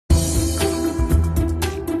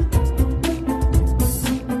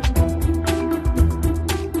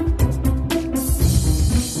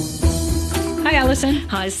Alison.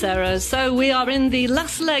 Hi, Sarah. So we are in the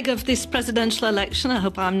last leg of this presidential election. I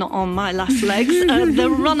hope I'm not on my last legs. The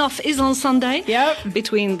runoff is on Sunday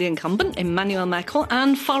between the incumbent, Emmanuel Macron,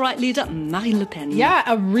 and far-right leader Marine Le Pen. Yeah,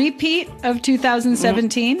 a repeat of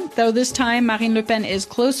 2017, though this time Marine Le Pen is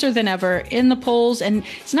closer than ever in the polls, and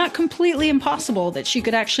it's not completely impossible that she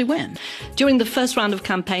could actually win. During the first round of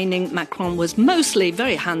campaigning, Macron was mostly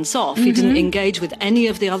very hands-off. He didn't engage with any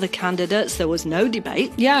of the other candidates. There was no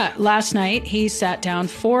debate. Yeah, last night he sat down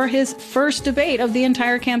for his first debate of the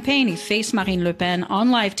entire campaign. He faced Marine Le Pen on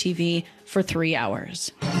live TV for 3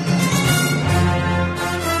 hours.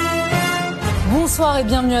 Bonsoir et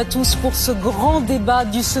bienvenue à tous pour ce grand débat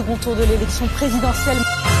du second tour de l'élection présidentielle.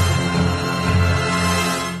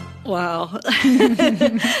 Wow.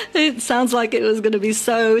 It sounds like it was going to be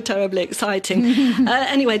so terribly exciting.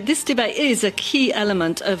 Anyway, this debate is a key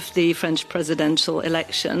element of the French presidential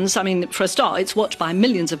elections. I mean, for a start, it's watched by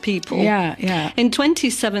millions of people. Yeah. In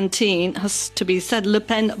 2017, has to be said, Le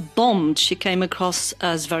Pen bombed. She came across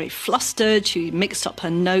as very flustered. She mixed up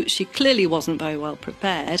her notes. She clearly wasn't very well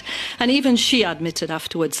prepared. And even she admitted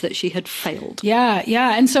afterwards that she had failed. Yeah.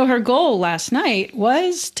 And so her goal last night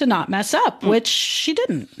was to not mess up, which she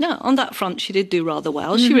didn't. No, on that front, she did do rather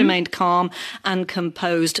well. She remained calm and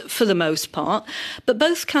composed for the most part. But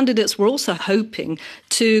both candidates were also hoping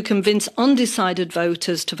to convince undecided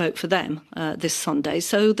voters to vote for them this Sunday.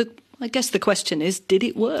 So I guess the question is, did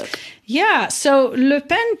it work? Yeah, so Le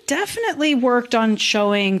Pen definitely worked on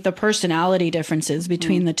showing the personality differences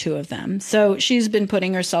between the two of them. So she's been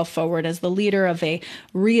putting herself forward as the leader of a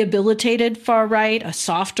rehabilitated far right, a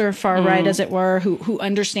softer far right, as it were, who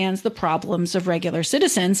understands the problems of regular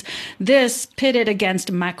citizens. This pitted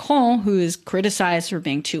against Macron, who is criticized for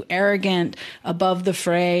being too arrogant, above the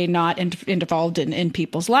fray, not involved in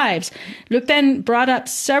people's lives. Le Pen brought up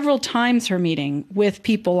several times her meeting with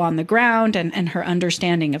people on the ground and her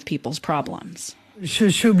understanding of people's problems. Je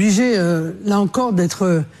suis obligé, là encore,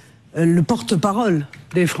 d'être le porte-parole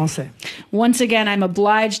des Français. Once again, I'm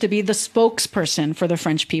obliged to be the spokesperson for the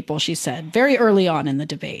French people, she said, very early on in the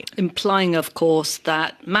debate. Implying, of course,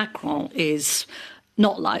 that Macron is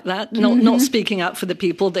not like that, not speaking out for the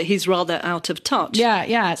people, that he's rather out of touch.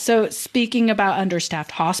 Yeah. So speaking about understaffed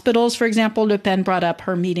hospitals, for example, Le Pen brought up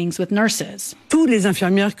her meetings with nurses. Toutes les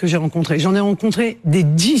infirmières que j'ai rencontrées, j'en ai rencontré des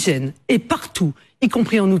dizaines, et partout, y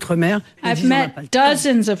compris en Outre-mer. I've met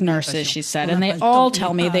dozens of nurses, she said, and they all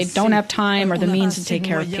tell me they don't have time or the means to take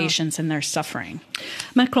care of patients and they're suffering.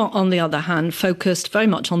 Macron, on the other hand, focused very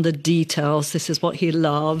much on the details. This is what he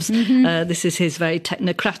loves. This is his very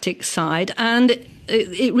technocratic side. And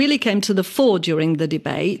it really came to the fore during the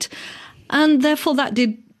debate. And therefore that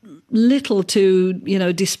did little to,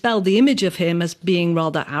 dispel the image of him as being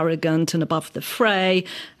rather arrogant and above the fray,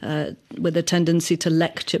 with a tendency to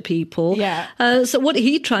lecture people. Yeah. So what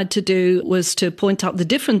he tried to do was to point out the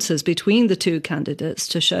differences between the two candidates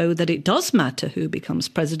to show that it does matter who becomes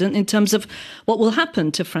president in terms of what will happen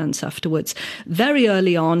to France afterwards. Very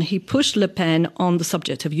early on, he pushed Le Pen on the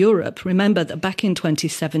subject of Europe. Remember that back in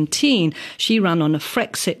 2017, she ran on a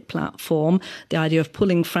Frexit platform, the idea of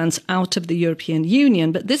pulling France out of the European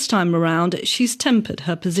Union. But this time around, she's tempered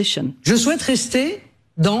her position. Je souhaite rester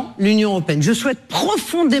dans l'Union européenne. Je souhaite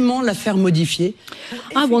profondément la faire modifier.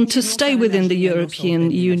 I want to stay within the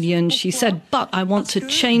European Union, she said, but I want to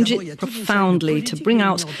change it profoundly, to bring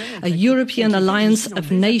out a European alliance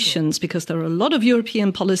of nations, because there are a lot of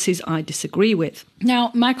European policies I disagree with.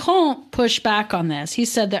 Now, Macron pushed back on this. He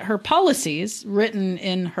said that her policies, written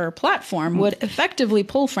in her platform, would effectively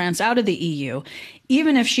pull France out of the EU,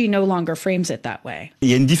 even if she no longer frames it that way. Il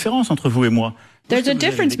y a une différence entre vous et moi. There's a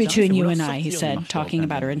difference between you and I, he said, talking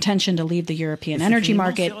about her intention to leave the European energy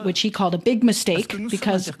market, which he called a big mistake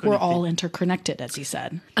because we're all interconnected, as he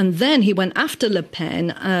said. And then he went after Le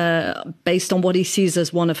Pen based on what he sees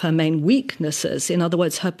as one of her main weaknesses. In other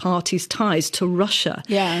words, her party's ties to Russia.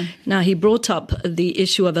 Yeah. Now, he brought up the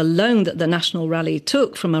issue of a loan that the National Rally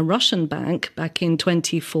took from a Russian bank back in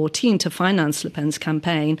 2014 to finance Le Pen's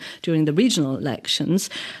campaign during the regional elections.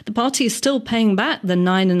 The party is still paying back the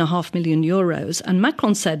 €9.5 million. And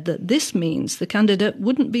Macron said that this means the candidate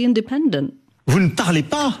wouldn't be independent. Vous ne parlez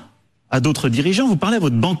pas à d'autres dirigeants, vous parlez à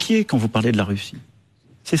votre banquier quand vous parlez de la Russie.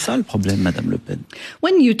 C'est ça le problème, Madame Le Pen.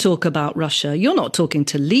 When you talk about Russia, you're not talking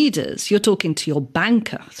to leaders, you're talking to your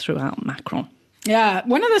banker throughout Macron. Yeah,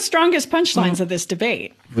 one of the strongest punchlines of this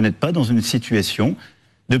debate. Vous n'êtes pas dans une situation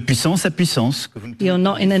De puissance à puissance. You're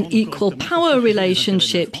not in an equal power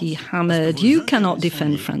relationship, he hammered. You cannot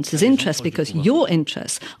defend France's interests because your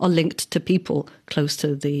interests are linked to people close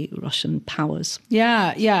to the Russian powers.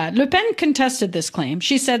 Yeah. Le Pen contested this claim.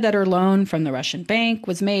 She said that her loan from the Russian bank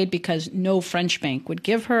was made because no French bank would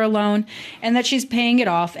give her a loan, and that she's paying it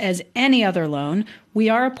off as any other loan. We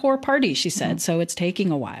are a poor party, she said, so it's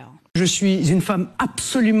taking a while. Je suis une femme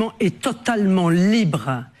absolument et totalement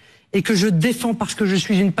libre et que je défends parce que je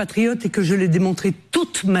suis une patriote et que je l'ai démontré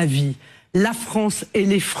toute ma vie. La France et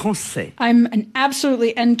les Français. I'm an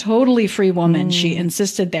absolutely and totally free woman, she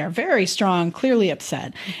insisted there, very strong, clearly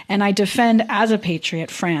upset. And I defend as a patriot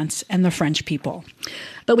France and the French people.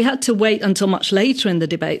 But we had to wait until much later in the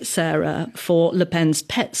debate, Sarah, for Le Pen's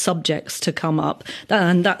pet subjects to come up.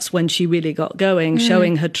 And that's when she really got going,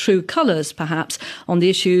 showing her true colours, perhaps, on the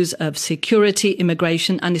issues of security,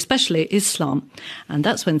 immigration, and especially Islam. And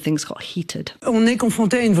that's when things got heated. On est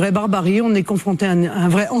confronté à une vraie barbarie, on est confronté à un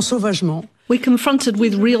vrai ensauvagement. We're confronted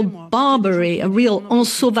with real barbary, a real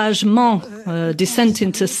ensauvagement, descent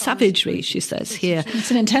into savagery, she says here.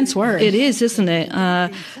 It's an intense word. It is, isn't it?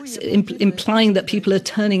 Implying that people are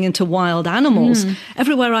turning into wild animals.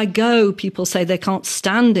 Everywhere I go, people say they can't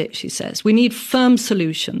stand it, she says. We need firm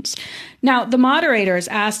solutions. Now, the moderators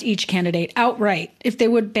asked each candidate outright if they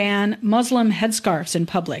would ban Muslim headscarves in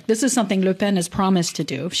public. This is something Le Pen has promised to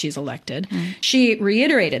do if she's elected. She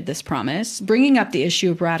reiterated this promise, bringing up the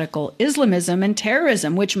issue of radical Islamism and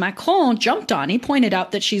terrorism, which Macron jumped on. He pointed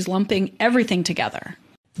out that she's lumping everything together.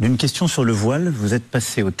 D'une question sur le voile, vous êtes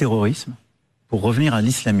passé au terrorisme pour revenir à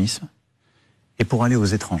l'islamisme et pour aller aux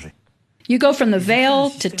étrangers. You go from the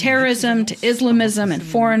veil to terrorism to Islamism and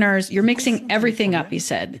foreigners. You're mixing everything up, he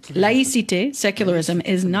said. Laïcité, secularism,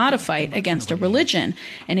 is not a fight against a religion.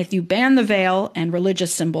 And if you ban the veil and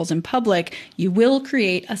religious symbols in public, you will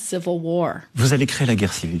create a civil war. Vous allez créer la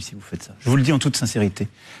guerre civile si vous faites ça. Je vous le dis en toute sincérité.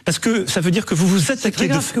 Parce que ça veut dire que vous vous attaquez... C'est très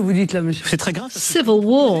grave ce que vous dites là, monsieur. C'est très grave. Civil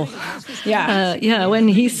war. Yeah. When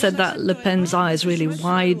he said that, Le Pen's eyes really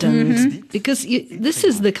widened. Because this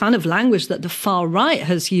is the kind of language that the far right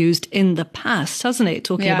has used in the past, hasn't it?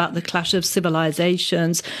 Talking about the clash of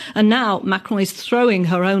civilizations. And now Macron is throwing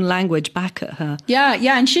her own language back at her.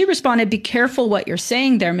 Yeah. And she responded, be careful what you're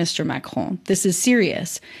saying there, Mr. Macron. This is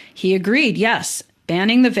serious. He agreed, yes.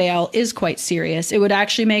 Banning the veil is quite serious. It would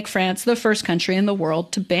actually make France the first country in the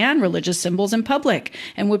world to ban religious symbols in public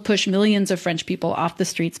and would push millions of French people off the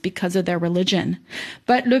streets because of their religion.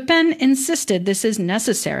 But Le Pen insisted this is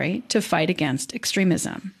necessary to fight against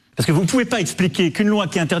extremism. Parce que vous ne pouvez pas expliquer qu'une loi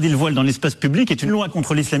qui interdit le voile dans l'espace public est une loi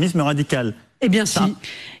contre l'islamisme radical. Eh bien, si.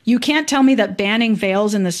 You can't tell me that banning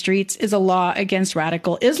veils in the streets is a law against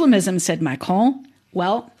radical Islamism, said Macron.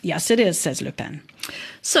 Well, yes, it is, says Le Pen.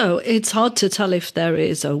 So it's hard to tell if there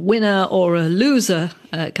is a winner or a loser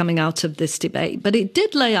coming out of this debate, but it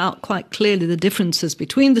did lay out quite clearly the differences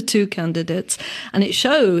between the two candidates, and it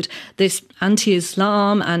showed this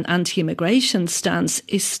anti-Islam and anti-immigration stance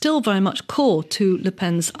is still very much core to Le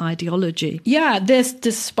Pen's ideology. Yeah, this,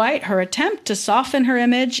 despite her attempt to soften her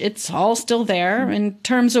image, it's all still there. In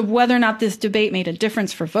terms of whether or not this debate made a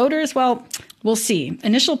difference for voters, well, we'll see.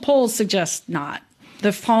 Initial polls suggest not.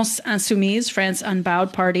 The France Insoumise, France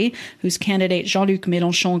Unbowed party, whose candidate Jean-Luc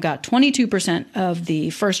Mélenchon got 22% of the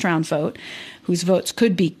first round vote, whose votes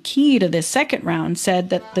could be key to this second round, said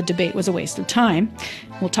that the debate was a waste of time.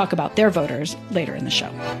 We'll talk about their voters later in the show.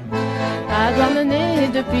 À Douarnenez,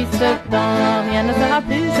 depuis ce temps, rien ne sera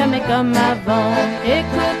plus jamais comme avant.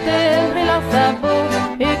 Écoutez brûler leurs sabots,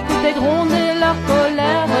 écoutez gronder leur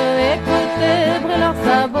colère, écoutez brûler leurs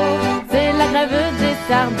sabots. C'est la grève des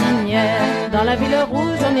sardinières. Dans la ville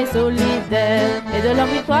rouge, on est solidaires. Et de leur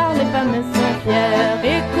victoire, les femmes sont fières.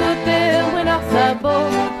 Écoutez brûler leurs sabots,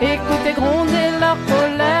 écoutez gronder leur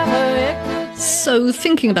colère. So,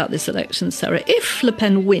 thinking about this election, Sarah, if Le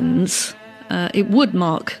Pen wins, it would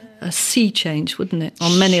mark a sea change, wouldn't it,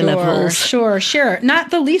 on many levels? Sure.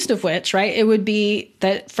 Not the least of which, right, it would be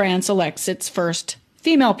that France elects its first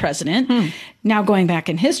female president. Now going back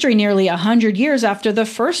in history, nearly 100 years after the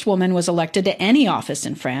first woman was elected to any office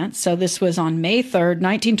in France. So this was on May 3rd,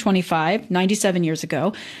 1925, 97 years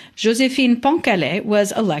ago. Joséphine Pencalet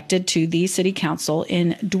was elected to the city council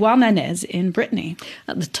in Douarnenez in Brittany.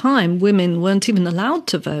 At the time, women weren't even allowed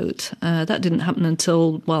to vote. That didn't happen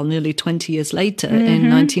until, nearly 20 years later in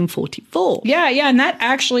 1944. Yeah, and that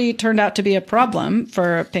actually turned out to be a problem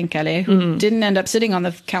for Pencalet, who didn't end up sitting on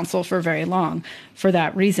the council for very long for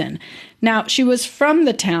that reason. Now, she was from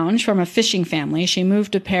the town, from a fishing family. She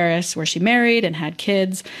moved to Paris where she married and had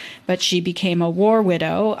kids, but she became a war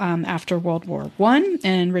widow after World War I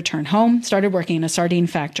and returned home, started working in a sardine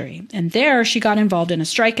factory. And there she got involved in a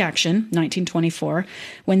strike action, 1924,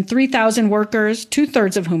 when 3,000 workers,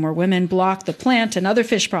 2/3 of whom were women, blocked the plant and other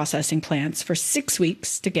fish processing plants for 6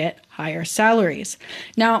 weeks to get higher salaries.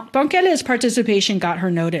 Now, Pencalet's participation got her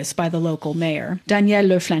notice by the local mayor, Daniel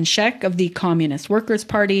Leflanchec of the Communist Workers'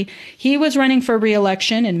 Party. He was running for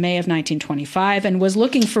re-election in May of 1925 and was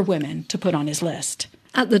looking for women to put on his list.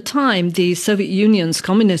 At the time, the Soviet Union's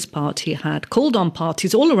Communist Party had called on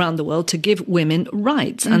parties all around the world to give women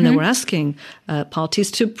rights, and they were asking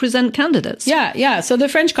parties to present candidates. Yeah. So the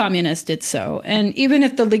French Communists did so. And even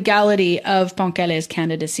if the legality of Pencalet's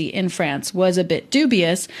candidacy in France was a bit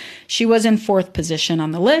dubious, she was in 4th position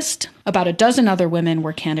on the list. About a dozen other women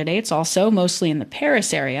were candidates also, mostly in the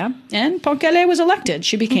Paris area. And Pencalet was elected.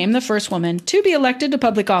 She became the first woman to be elected to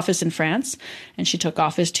public office in France, and she took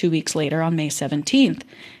office 2 weeks later on May 17th.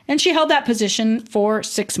 And she held that position for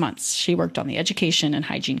 6 months. She worked on the education and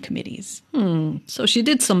hygiene committees. So she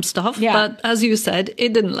did some stuff, Yeah. but as you said,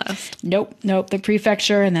 it didn't last. Nope. The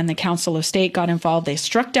prefecture and then the Council of State got involved. They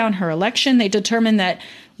struck down her election. They determined that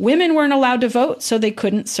women weren't allowed to vote, so they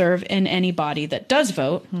couldn't serve in any body that does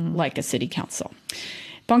vote, like a city council.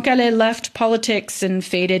 Pencalet left politics and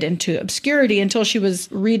faded into obscurity until she was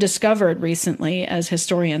rediscovered recently as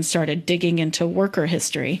historians started digging into worker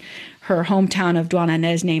history. Her hometown of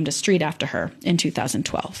Douarnenez named a street after her in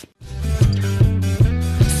 2012.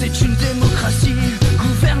 C'est une démocratie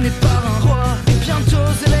gouvernée par un roi. Et bientôt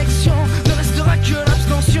aux élections ne restera que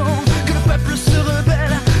l'abstention. Que le peuple se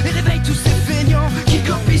rebelle et réveille tous ces feignants qui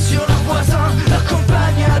copient sur leurs voisins leur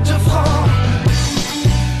campagne à 2 francs.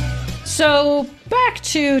 So back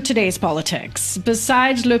to today's politics.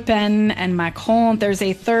 Besides Le Pen and Macron, there's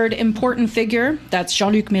a third important figure. That's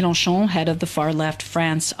Jean-Luc Mélenchon, head of the far-left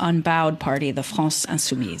France Unbowed party, the France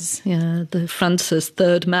Insoumise. Yeah, the France's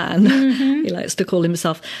third man, he likes to call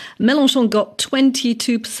himself. Mélenchon got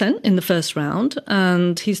 22% in the first round,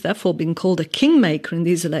 and he's therefore been called a kingmaker in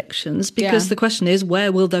these elections because the question is,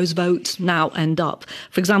 where will those votes now end up?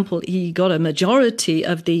 For example, he got a majority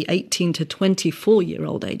of the 18 to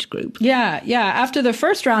 24-year-old age group. Yeah. After the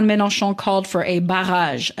first round, Mélenchon called for a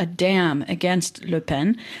barrage, a dam against Le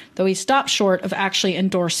Pen, though he stopped short of actually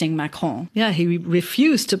endorsing Macron. Yeah, he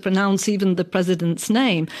refused to pronounce even the president's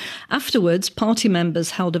name. Afterwards, party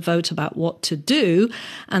members held a vote about what to do,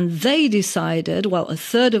 and they decided, well,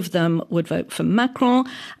 1/3 of them would vote for Macron,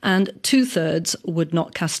 and 2/3 would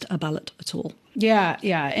not cast a ballot at all. Yeah.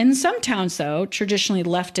 In some towns, though, traditionally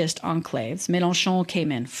leftist enclaves, Mélenchon came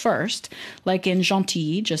in first, like in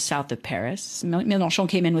Gentilly, just south of Paris. Mélenchon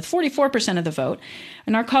came in with 44% of the vote.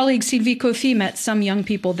 And our colleague Sylvie Kofi met some young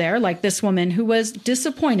people there, like this woman who was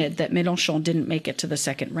disappointed that Mélenchon didn't make it to the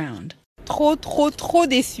second round. Trop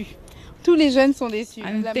déçu. Tous les jeunes sont déçus.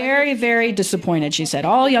 I'm very, very disappointed, she said.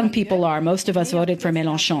 All young people are. Most of us voted for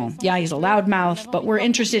Mélenchon. Yeah, he's a loudmouth, but we're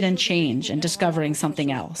interested in change and discovering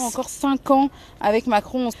something else. Encore 5 ans avec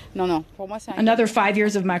Macron. Non. Pour moi, c'est Another 5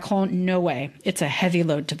 years of Macron? No way. It's a heavy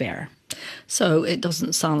load to bear. So it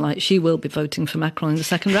doesn't sound like she will be voting for Macron in the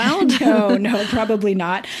second round. No, probably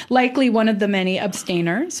not. Likely one of the many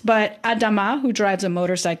abstainers. But Adama, who drives a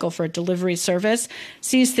motorcycle for a delivery service,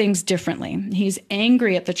 sees things differently. He's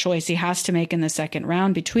angry at the choice he has to make in the second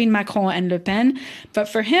round between Macron and Le Pen. But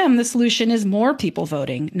for him, the solution is more people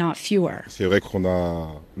voting, not fewer. C'est vrai qu'on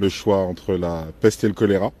a le choix entre la peste et le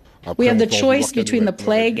choléra. We have the choice between the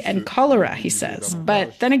plague and cholera, he says.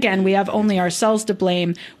 But then again, we have only ourselves to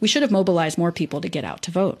blame. We should have mobilized more people to get out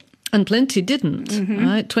to vote. And plenty didn't,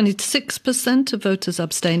 right? 26% of voters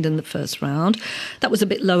abstained in the first round. That was a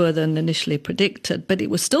bit lower than initially predicted, but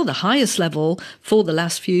it was still the highest level for the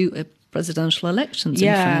last few presidential elections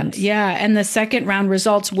in France. Yeah. And the second round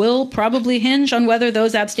results will probably hinge on whether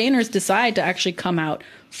those abstainers decide to actually come out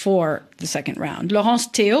for the second round. Laurence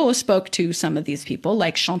Théo spoke to some of these people,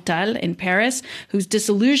 like Chantal in Paris, who's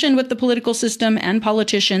disillusioned with the political system and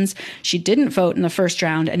politicians. She didn't vote in the first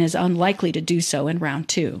round and is unlikely to do so in round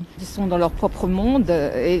 2. Ils sont dans leur propre monde,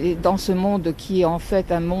 et dans ce monde qui est en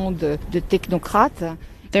fait un monde de technocrates.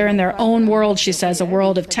 They're in their own world, she says, a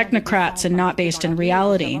world of technocrats and not based in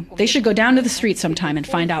reality. They should go down to the street sometime and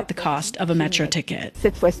find out the cost of a metro ticket.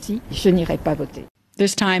 Cette fois-ci, je n'irai pas voter.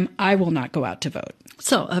 This time, I will not go out to vote.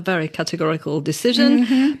 So a very categorical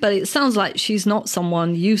decision, but it sounds like she's not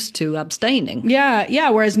someone used to abstaining. Yeah.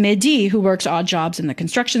 Whereas Mehdi, who works odd jobs in the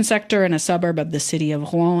construction sector in a suburb of the city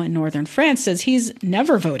of Rouen in northern France, says he's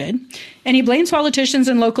never voted. And he blames politicians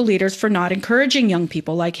and local leaders for not encouraging young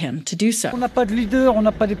people like him to do so.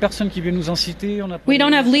 We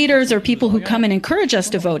don't have leaders or people who come and encourage us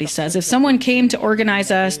to vote, he says. If someone came to organize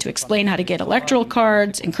us, to explain how to get electoral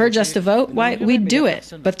cards, encourage us to vote, why, we'd do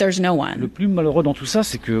it. But there's no one.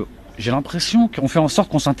 C'est que j'ai l'impression qu'on fait en sorte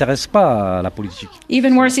qu'on s'intéresse pas à la politique.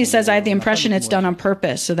 Even worse, he says, I have the impression it's done on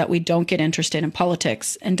purpose so that we don't get interested in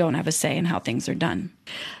politics and don't have a say in how things are done.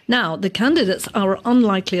 Now, the candidates are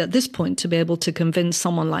unlikely at this point to be able to convince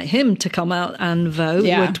someone like him to come out and vote.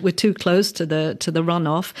 Yeah. We're too close to the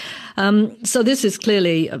runoff. So this is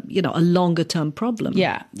clearly, a longer term problem.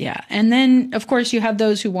 Yeah. And then, of course, you have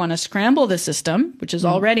those who want to scramble the system, which is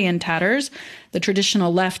already in tatters. The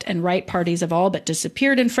traditional left and right parties have all but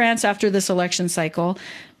disappeared in France after this election cycle.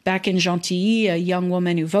 Back in Gentilly, a young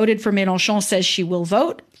woman who voted for Mélenchon says she will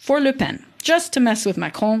vote for Le Pen, just to mess with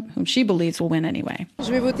Macron, whom she believes will win anyway.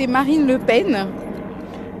 Je vais voter Marine Le Pen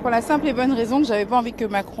pour la simple et bonne raison que j'avais pas envie que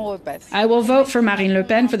Macron repasse. I will vote for Marine Le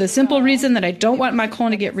Pen for the simple reason that I don't want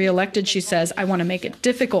Macron to get reelected, she says. I want to make it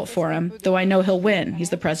difficult for him, though I know he'll win.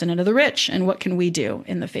 He's the president of the rich, and what can we do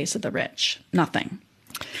in the face of the rich? Nothing.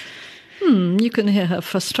 You can hear her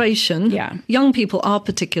frustration. Yeah. Young people are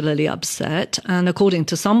particularly upset, and according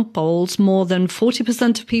to some polls, more than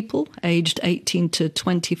 40% of people aged 18 to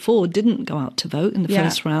 24 didn't go out to vote in the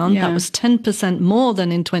first round. Yeah. That was 10% more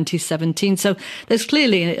than in 2017. So there's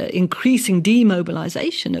clearly an increasing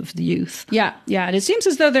demobilization of the youth. Yeah. And it seems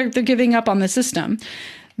as though they're giving up on the system.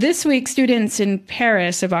 This week, students in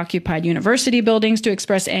Paris have occupied university buildings to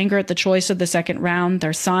express anger at the choice of the second round. There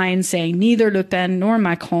are signs saying neither Le Pen nor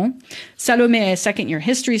Macron. Salomé, a second-year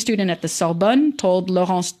history student at the Sorbonne, told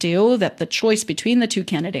Laurence Théo that the choice between the two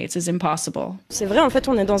candidates is impossible. C'est vrai, en fait,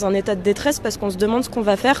 on est dans un état de détresse parce qu'on se demande ce qu'on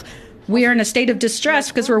va faire. We are in a state of distress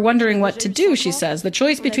because we're wondering what to do, she says. The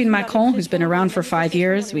choice between Macron, who's been around for 5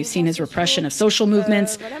 years, we've seen his repression of social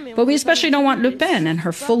movements, but we especially don't want Le Pen and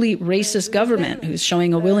her fully racist government, who's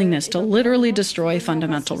showing a willingness to literally destroy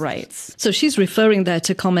fundamental rights. So she's referring there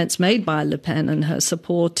to comments made by Le Pen and her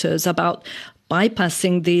supporters about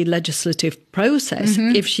bypassing the legislative process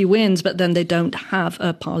if she wins, but then they don't have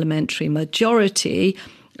a parliamentary majority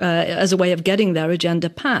as a way of getting their agenda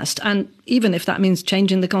passed. And even if that means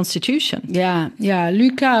changing the constitution. Yeah.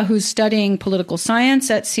 Lucas, who's studying political science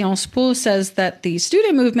at Sciences Po, says that the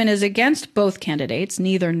student movement is against both candidates,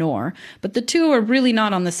 neither nor, but the two are really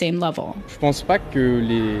not on the same level. Je pense pas que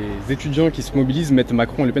les étudiants qui se mobilisent mettent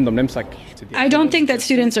Macron et Le Pen dans le même sac. I don't think that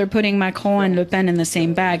students are putting Macron and Le Pen in the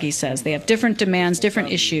same bag, he says. They have different demands,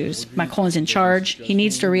 different issues. Macron is in charge. He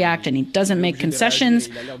needs to react, and he doesn't make concessions.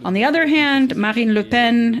 On the other hand, Marine Le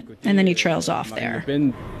Pen, and then he trails off there.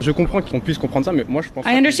 Je comprends qu'on puisse comprendre ça, mais moi je pense.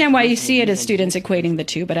 I understand why you see it as students equating the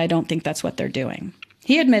two, but I don't think that's what they're doing.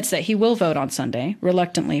 He admits that he will vote on Sunday,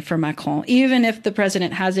 reluctantly, for Macron, even if the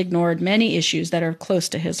president has ignored many issues that are close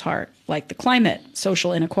to his heart, like the climate,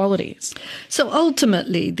 social inequalities. So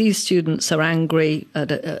ultimately, these students are angry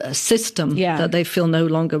at a system that they feel no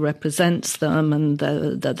longer represents them, and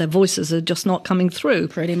that their voices are just not coming through.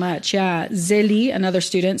 Pretty much, yeah. Zélie, another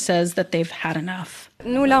student, says that they've had enough.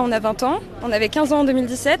 Nous, là, on a 20 ans, on avait 15 ans en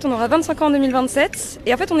 2017, on aura 25 ans en 2027,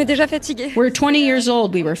 et en fait, on est déjà fatigués. We're 20 years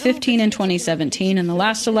old. We were 15 in 2017, and the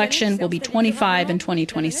last election will be 25 in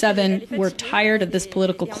 2027. We're tired of this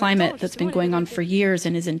political climate that's been going on for years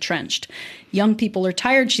and is entrenched. Young people are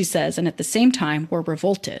tired, she says, and at the same time, we're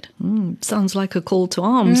revolted. Sounds like a call to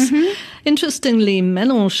arms. Interestingly,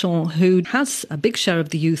 Mélenchon, who has a big share of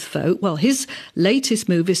the youth vote, well, his latest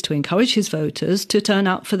move is to encourage his voters to turn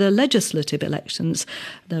out for the legislative elections,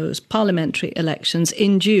 those parliamentary elections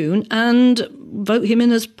in June, and vote him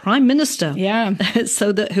in as prime minister. Yeah.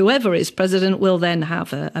 So that whoever is president will then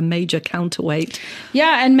have a major counterweight.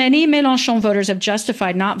 Yeah, and many Mélenchon voters have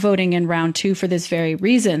justified not voting in round two for this very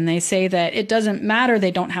reason. They say that it doesn't matter, they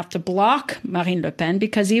don't have to block Marine Le Pen,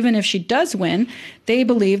 because even if she does win, they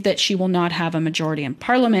believe that she will not have a majority in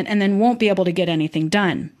parliament and then won't be able to get anything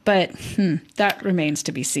done. But that remains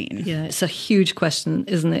to be seen. Yeah, it's a huge question,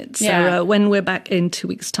 isn't it? So Yeah. When we're back in 2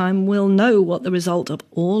 weeks' time, we'll know what the result of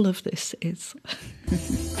all of this is.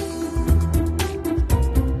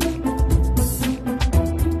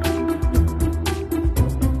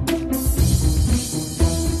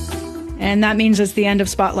 And that means it's the end of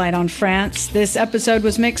Spotlight on France. This episode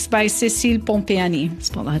was mixed by Cecile Pompeani.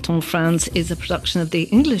 Spotlight on France is a production of the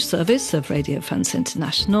English service of Radio France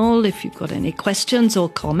International. If you've got any questions or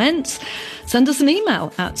comments, send us an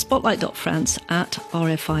email at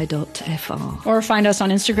spotlight.france@rfi.fr. Or find us on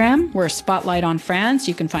Instagram. We're Spotlight on France.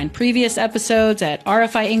 You can find previous episodes at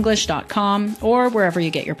rfienglish.com or wherever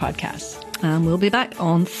you get your podcasts. And we'll be back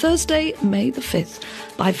on Thursday, May the 5th.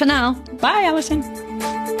 Bye for now. Bye, Alison.